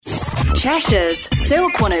Cheshire's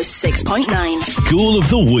Silk 106.9. School of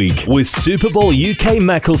the Week with Super Bowl UK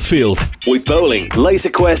Macclesfield. With bowling,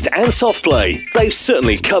 laser quest and soft play, they've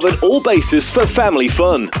certainly covered all bases for family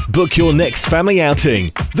fun. Book your next family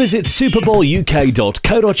outing. Visit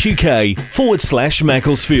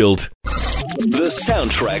superbowluk.co.uk/Macclesfield. The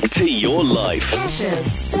soundtrack to your life. Cheshire's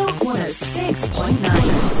Silk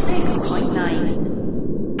 106.9. 6.9.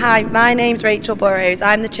 Hi, my name's Rachel Burrows.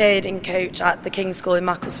 I'm the cheerleading coach at the King's School in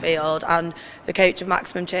Macclesfield and the coach of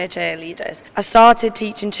Maximum Cheerleaders. I started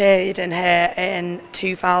teaching cheerleading here in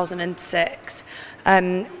 2006.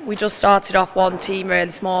 We just started off one team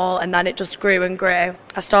really small and then it just grew and grew.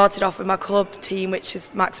 I started off with my club team, which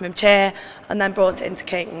is Maximum Cheer, and then brought it into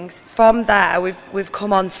King's. From there, we've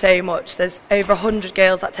come on so much. There's over 100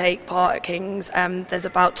 girls that take part at King's. There's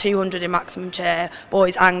about 200 in Maximum Cheer,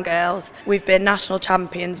 boys and girls. We've been national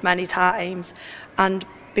champions many times, and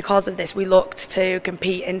because of this, we looked to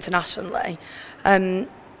compete internationally.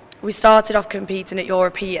 We started off competing at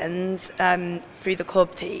Europeans through the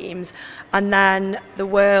club teams, and then the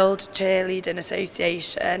World Cheerleading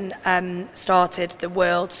Association started the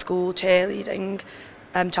World School Cheerleading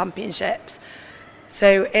Championships.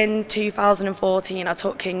 So in 2014 I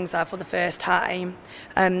took King's there for the first time,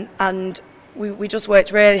 and we just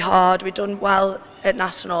worked really hard. We'd done well at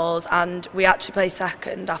nationals and we actually placed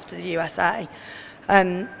second after the USA.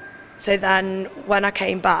 So then when I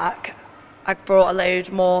came back, I brought a load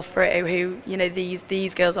more through who, you know,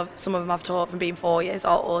 these girls, some of them I've taught from being 4 years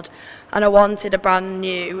old, and I wanted a brand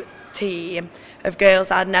new team of girls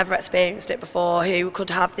that had never experienced it before who could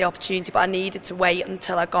have the opportunity, but I needed to wait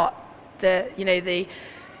until I got the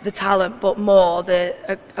talent, but more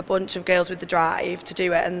a bunch of girls with the drive to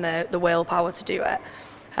do it and the willpower to do it.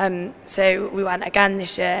 So we went again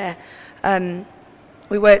this year.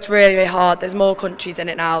 We worked really, really hard. There's more countries in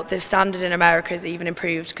it now. The standard in America has even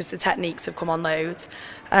improved because the techniques have come on loads.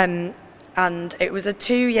 And it was a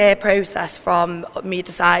 2-year process from me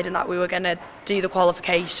deciding that we were going to do the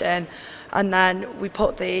qualification, and then we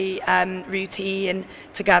put the routine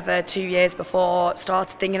together 2 years before,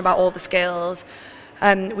 started thinking about all the skills.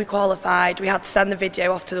 We qualified. We had to send the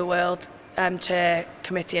video off to the World Cheer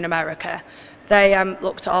Committee in America. They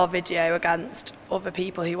looked at our video against other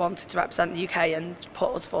people who wanted to represent the UK and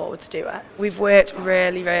put us forward to do it. We've worked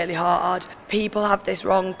really, really hard. People have this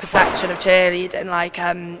wrong perception of cheerleading, like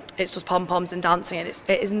it's just pom-poms and dancing, and it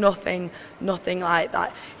is nothing like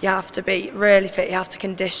that. You have to be really fit, you have to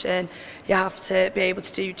condition, you have to be able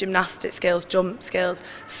to do gymnastic skills, jump skills,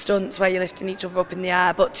 stunts where you're lifting each other up in the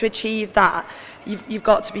air. But to achieve that, you've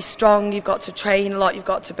got to be strong, you've got to train a lot, you've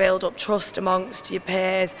got to build up trust amongst your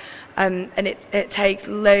peers, and it takes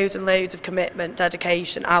loads and loads of commitment,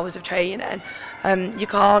 dedication, hours of training. You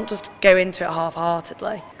can't just go into it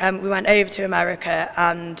half-heartedly. We went over to America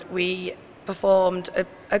and we performed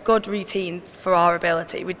a good routine for our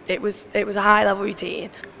ability. It was a high-level routine.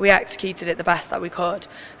 We executed it the best that we could.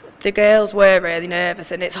 The girls were really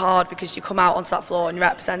nervous, and it's hard because you come out onto that floor and you're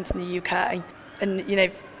representing the UK, and you know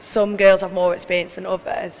some girls have more experience than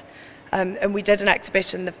others. And we did an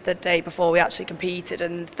exhibition the day before we actually competed,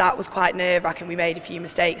 and that was quite nerve-wracking. We made a few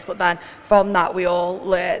mistakes, but then from that we all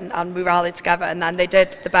learned and we rallied together, and then they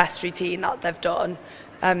did the best routine that they've done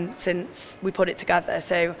since we put it together.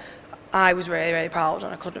 So I was really, really proud,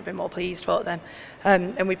 and I couldn't have been more pleased for them.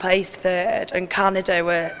 And we placed third, and Canada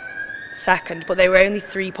were second, but they were only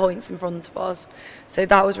 3 points in front of us. So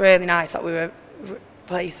that was really nice that we were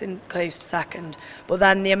placing close to second. But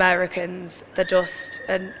then the Americans, they're just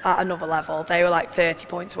at another level. They were like 30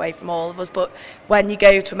 points away from all of us. But when you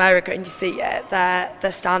go to America and you see it,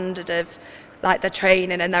 their standard of like their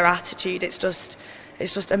training and their attitude, it's just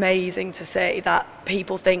amazing to see that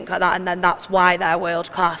people think like that, and then that's why they're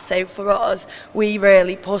world class. So for us, we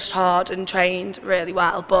really pushed hard and trained really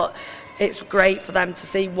well, but it's great for them to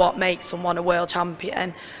see what makes someone a world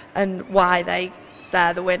champion and why they're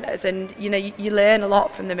the winners. And you know, you learn a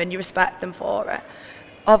lot from them and you respect them for it.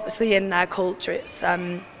 Obviously in their culture it's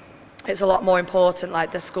a lot more important.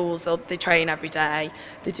 Like the schools, they train every day,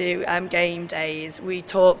 they do game days. We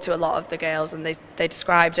talked to a lot of the girls and they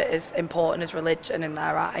described it as important as religion in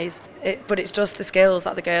their eyes. But it's just the skills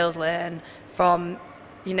that the girls learn from,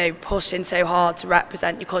 you know, pushing so hard to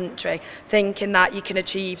represent your country, thinking that you can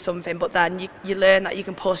achieve something, but then you learn that you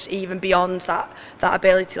can push even beyond that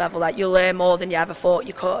ability level, that you'll learn more than you ever thought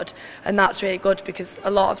you could. And that's really good, because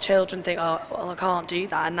a lot of children think, oh, well, I can't do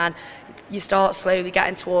that, and then you start slowly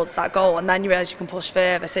getting towards that goal, and then you realise you can push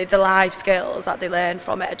further. So the life skills that they learn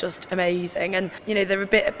from it are just amazing. And you know, they're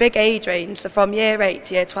a big age range. They're from year 8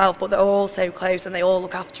 to year 12, but they're all so close and they all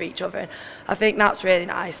look after each other. And I think that's really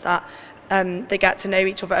nice, that They get to know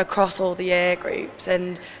each other across all the year groups,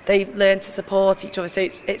 and they learn to support each other. So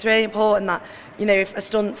it's really important that, you know, if a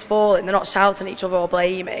stunt's falling, they're not shouting at each other or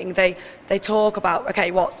blaming. They talk about,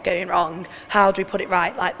 okay, what's going wrong? How do we put it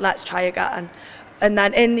right? Like, let's try again. And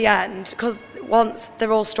then in the end, because once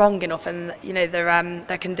they're all strong enough and, you know,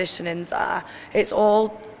 their conditioning's there, it's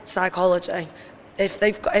all psychology. If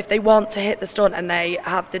they want to hit the stunt and they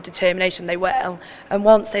have the determination, they will. And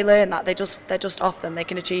once they learn that, they're just off, then they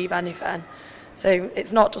can achieve anything. So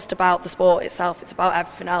it's not just about the sport itself, it's about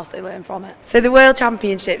everything else they learn from it. So the World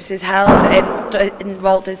Championships is held in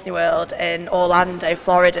Walt Disney World in Orlando,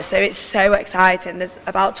 Florida. So it's so exciting. There's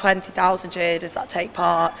about 20,000 cheerleaders that take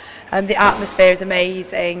part. The atmosphere is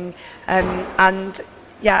amazing. And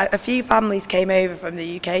yeah, a few families came over from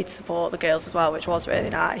the UK to support the girls as well, which was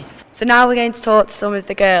really nice. So now we're going to talk to some of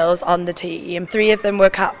the girls on the team. 3 of them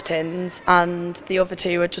were captains and the other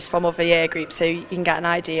 2 were just from other year groups, so you can get an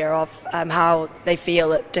idea of how they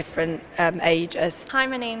feel at different ages. Hi,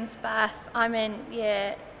 my name's Beth. I'm in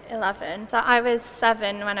year 11. So I was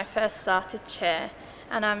 7 when I first started cheer,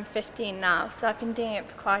 and I'm 15 now, so I've been doing it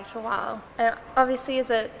for quite a while. Obviously,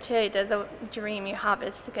 as a cheerleader, the dream you have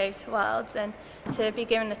is to go to Worlds, and to be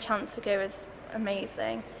given a chance to go is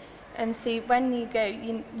amazing. And so when you go,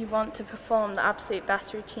 you want to perform the absolute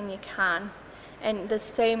best routine you can, and there's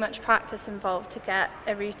so much practice involved to get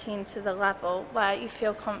a routine to the level where you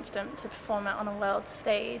feel confident to perform it on a world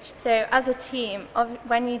stage. So as a team,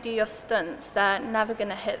 when you do your stunts, they're never going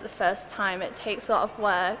to hit the first time. It takes a lot of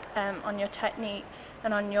work on your technique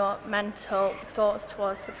and on your mental thoughts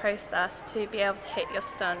towards the process to be able to hit your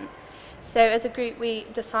stunt. So as a group, we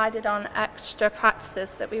decided on extra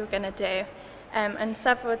practices that we were going to do, and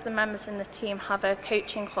several of the members in the team have a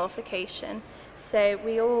coaching qualification. So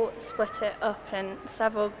we all split it up, and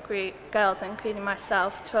several girls, including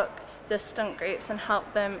myself, took the stunt groups and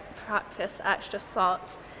helped them practice extra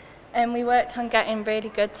slots. And we worked on getting really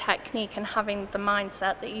good technique and having the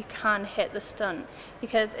mindset that you can hit the stunt,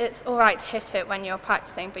 because it's all right to hit it when you're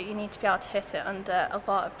practicing, but you need to be able to hit it under a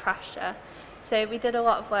lot of pressure. So we did a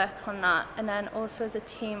lot of work on that, and then also as a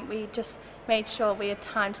team we just made sure we had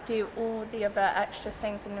time to do all the other extra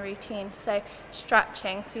things in the routine. So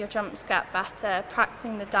stretching so your jumps get better,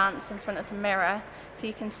 practicing the dance in front of the mirror so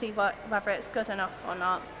you can see whether it's good enough or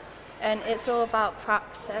not. And it's all about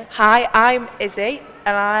practice. Hi, I'm Izzy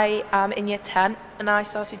and I am in year 10, and I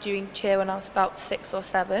started doing cheer when I was about 6 or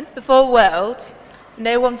 7. Before Worlds,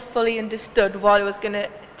 no one fully understood what it was going to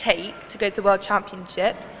take to go to the World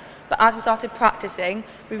Championships. But as we started practicing,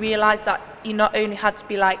 we realised that you not only had to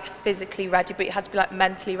be like physically ready, but you had to be like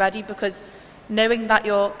mentally ready, because knowing that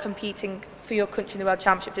you're competing for your country in the World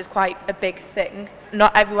Championships is quite a big thing.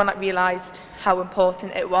 Not everyone realised how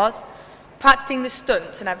important it was. Practicing the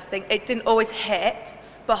stunts and everything, it didn't always hit,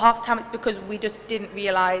 but half the time it's because we just didn't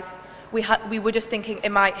realise. We were just thinking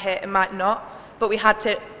it might hit, it might not, but we had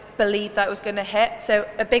to believe that it was going to hit. So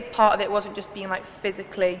a big part of it wasn't just being like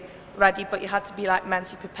physically ready, but you had to be like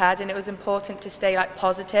mentally prepared, and it was important to stay like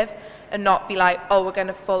positive and not be like, oh, we're going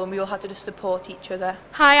to fall, and we all had to just support each other.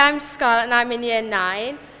 Hi, I'm Scarlett and I'm in year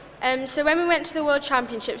 9. So when we went to the World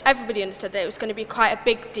Championships, everybody understood that it was going to be quite a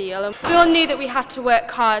big deal, and we all knew that we had to work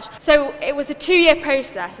hard. So it was a 2-year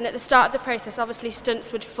process, and at the start of the process obviously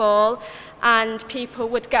stunts would fall and people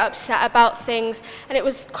would get upset about things, and it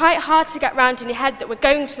was quite hard to get round in your head that we're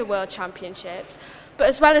going to the World Championships. But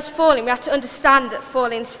as well as falling, we have to understand that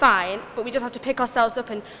falling's fine, but we just have to pick ourselves up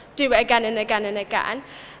and do it again and again and again.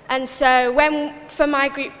 And so for my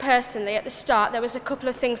group personally, at the start, there was a couple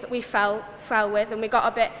of things that we fell with, and we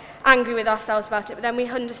got a bit angry with ourselves about it, but then we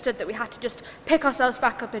understood that we had to just pick ourselves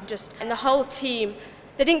back up and the whole team,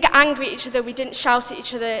 they didn't get angry at each other, we didn't shout at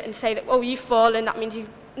each other and say that, oh, you've fallen, that means you're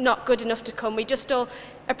not good enough to come. We just all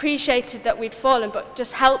appreciated that we'd fallen, but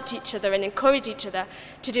just helped each other and encouraged each other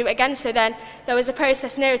to do it again. So then there was a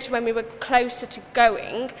process nearer to when we were closer to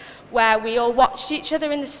going, where we all watched each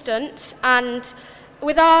other in the stunts, and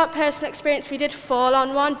with our personal experience we did fall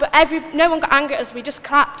on one, but no one got angry at us. We just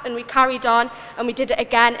clapped and we carried on and we did it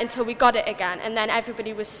again until we got it again, and then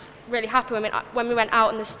everybody was really happy when we went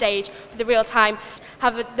out on the stage for the real time,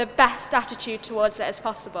 have the best attitude towards it as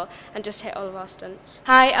possible and just hit all of our stunts.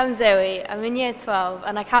 Hi, I'm Zoe. I'm in year 12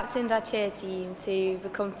 and I captained our cheer team to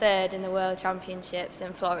become 3rd in the World Championships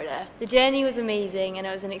in Florida. The journey was amazing and it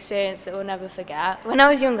was an experience that we'll never forget. When I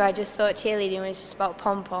was younger, I just thought cheerleading was just about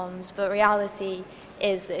pom-poms, but reality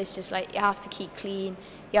is that it's just like you have to keep clean,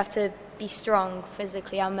 you have to be strong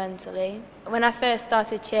physically and mentally. When I first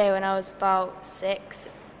started cheer when I was about 6,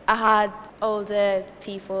 I had older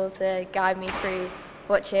people to guide me through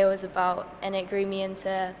what cheer was about, and it grew me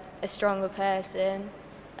into a stronger person.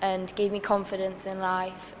 and gave me confidence in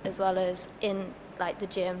life as well as in like the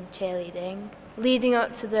gym cheerleading. Leading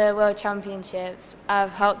up to the World Championships,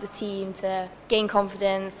 I've helped the team to gain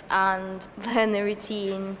confidence and learn the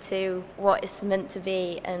routine to what it's meant to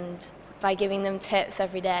be, and by giving them tips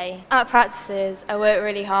every day. At practices, I work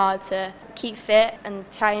really hard to keep fit and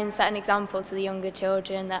try and set an example to the younger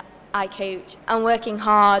children that I coach. And working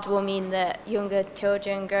hard will mean that younger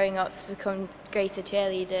children growing up to become greater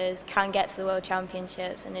cheerleaders can get to the World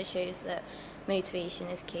Championships, and it shows that motivation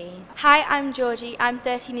is key. Hi, I'm Georgie. I'm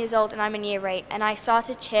 13 years old and I'm in year 8, and I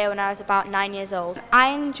started cheer when I was about 9 years old. I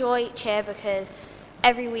enjoy cheer because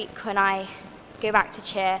every week when I go back to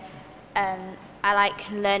cheer, I like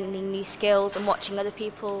learning new skills and watching other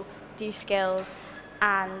people do skills,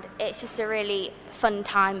 and it's just a really fun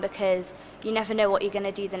time because you never know what you're going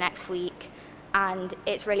to do the next week, and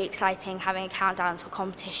it's really exciting having a countdown to a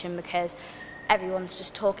competition because everyone's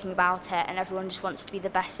just talking about it and everyone just wants to be the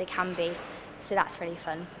best they can be, so that's really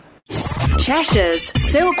fun. Cheshire's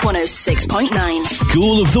Silk 106.9.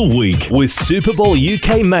 School of the Week with Super Bowl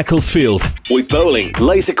UK Macclesfield. With bowling,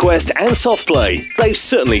 laser quest and soft play, they've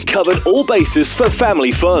certainly covered all bases for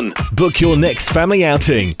family fun. Book your next family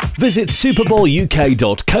outing. Visit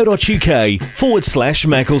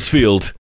superbowluk.co.uk/Macclesfield.